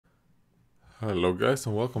Hello guys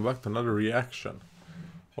and welcome back to another reaction.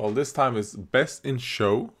 Well, this time is Best in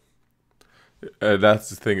Show.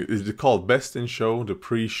 That's the thing, it's called Best in Show, the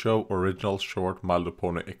pre-show original short My Little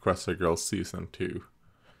Pony Equestria Girls Season 2.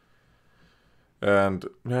 And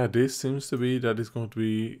yeah, this seems to be that it's going to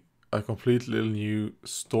be a completely new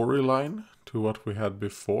storyline to what we had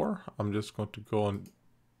before. I'm just going to go on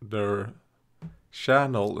their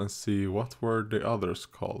channel and see what were the others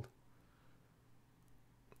called.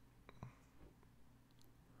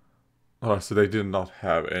 Oh, so they did not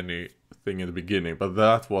have anything in the beginning, but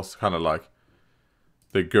that was kind of like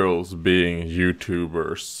the girls being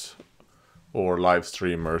YouTubers or live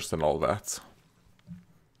streamers and all that.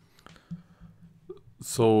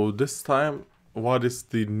 So this time, what is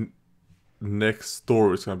the next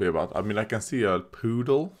story is going to be about? I mean, I can see a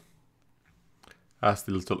poodle as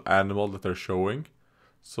the little animal that they're showing.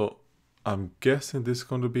 So I'm guessing this is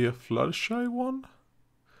going to be a Fluttershy one.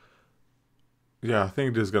 Yeah, I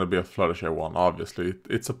think this is gonna be a Fluttershy one, obviously.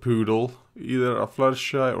 It's a poodle, either a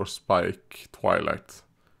Fluttershy or Spike Twilight.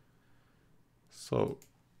 So,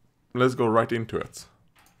 let's go right into it.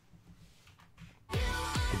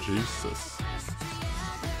 Oh, Jesus.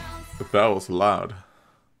 That was loud.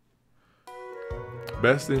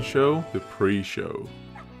 Best in Show, the pre-show.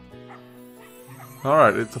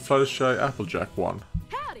 Alright, it's a Fluttershy Applejack one.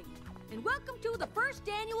 Howdy, and welcome to the first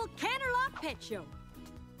annual Canterlot Pet Show.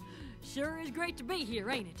 Sure is great to be here,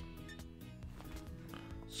 ain't it?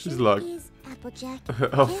 She's like, Applejack.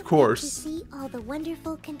 of course. To see all the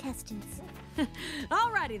wonderful contestants.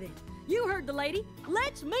 Alrighty then, you heard the lady.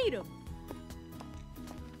 Let's meet them.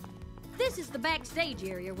 This is the backstage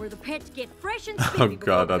area where the pets get fresh and spiffy. Oh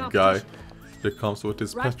god, that guy that comes with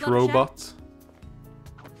his pet robot.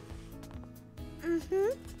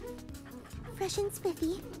 Fresh and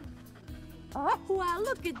spiffy. Wow,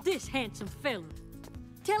 look at this handsome fella.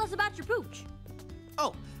 Tell us about your pooch.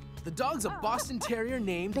 Oh, the dog's a Boston Terrier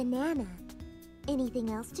named Banana.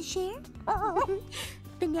 Anything else to share?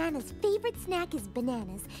 Banana's favorite snack is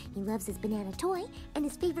bananas. He loves his banana toy, and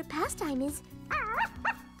his favorite pastime is...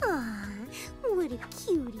 Aw, what a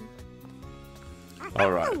cutie.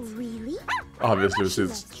 Alright. Oh, really? Obviously,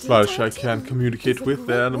 since Fluttershy can't communicate with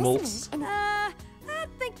the animals. I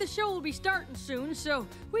think the show will be starting soon, so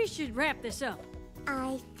we should wrap this up.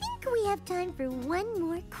 I think we have time for one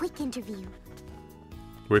more quick interview.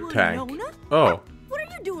 With Tank. Winona? Oh, What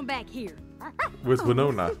are you doing back here? with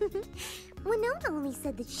Winona. Winona only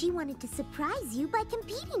said that she wanted to surprise you by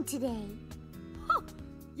competing today. Huh.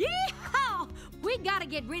 Yeehaw! We gotta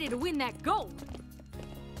get ready to win that gold.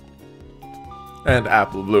 And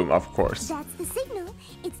Apple Bloom, of course. That's the signal.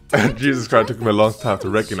 It's time Jesus to Christ, took me a long enjoy time to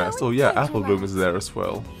the recognize. show Oh yeah, and Apple Bloom is Canterlot. there as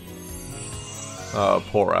well.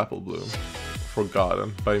 Poor Apple Bloom.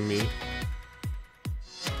 Forgotten by me.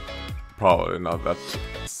 Probably not that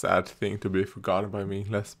sad thing to be forgotten by me,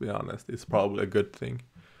 let's be honest. It's probably a good thing.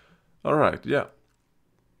 Alright, yeah.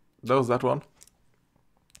 That was that one.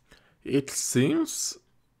 It seems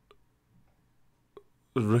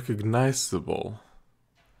recognizable.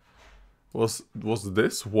 Was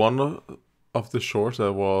this one of the shorts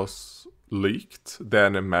that was leaked? The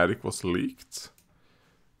animatic was leaked?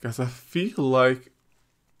 Because I feel like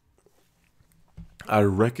I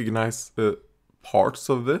recognize the parts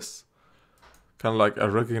of this. Kind of like I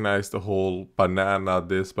recognize the whole banana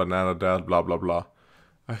this, banana that, blah blah blah.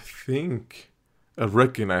 I think I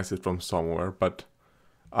recognize it from somewhere, but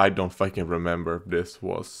I don't fucking remember if this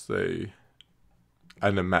was a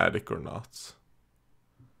animatic or not.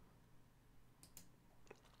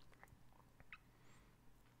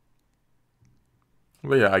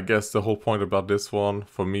 But yeah, I guess the whole point about this one,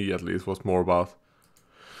 for me at least, was more about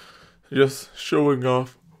just showing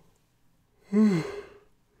off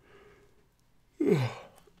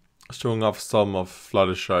some of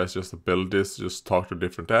Fluttershy's just abilities, just talk to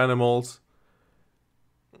different animals.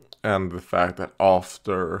 And the fact that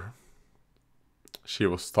after she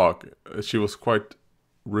was quite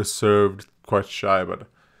reserved, quite shy, but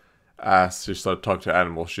as she started talking to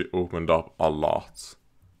animals, she opened up a lot.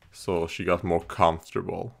 So she got more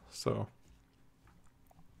comfortable, so.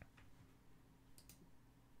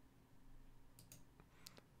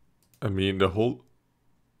 I mean,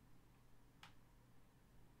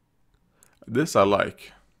 this I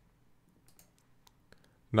like.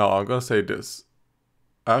 Now, I'm gonna say this.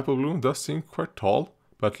 Apple Bloom does seem quite tall,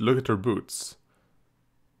 but look at her boots.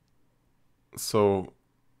 So,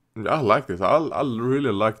 I like this. I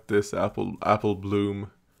really like this Apple Bloom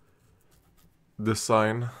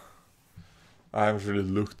design. I haven't really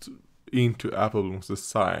looked into Apple Bloom's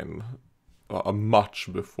design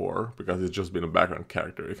much before, because it's just been a background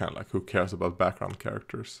character. You're kind of like, who cares about background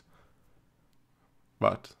characters?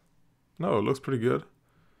 But no, it looks pretty good.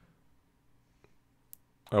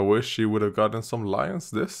 I wish she would have gotten some lions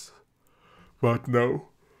this. But no.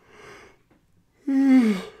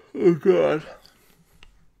 Oh god.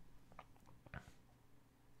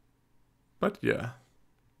 But yeah.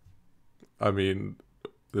 I mean,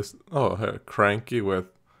 this... Oh, here, Cranky with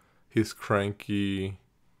his cranky...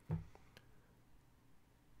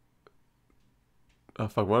 Oh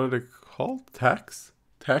fuck, what are they called?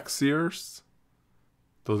 Taxiers?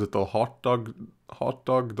 Those little hot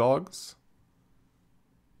dog dogs?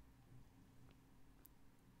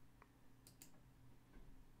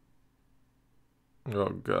 Oh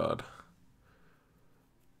god.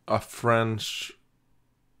 A French...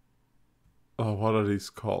 Oh, what are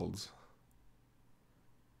these called?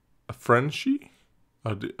 A Frenchie?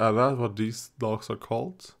 Are that what these dogs are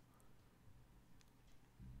called?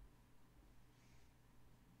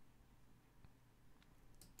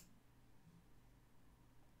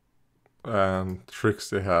 And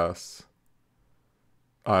Trixie has...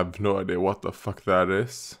 I have no idea what the fuck that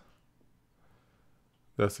is.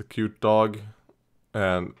 That's a cute dog.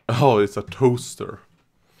 And... Oh, it's a toaster.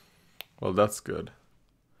 Well, that's good.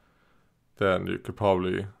 Then you could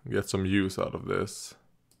probably get some use out of this.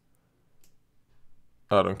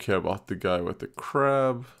 I don't care about the guy with the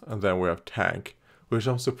crab. And then we have Tank, which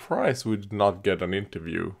I'm surprised we did not get an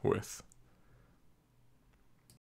interview with.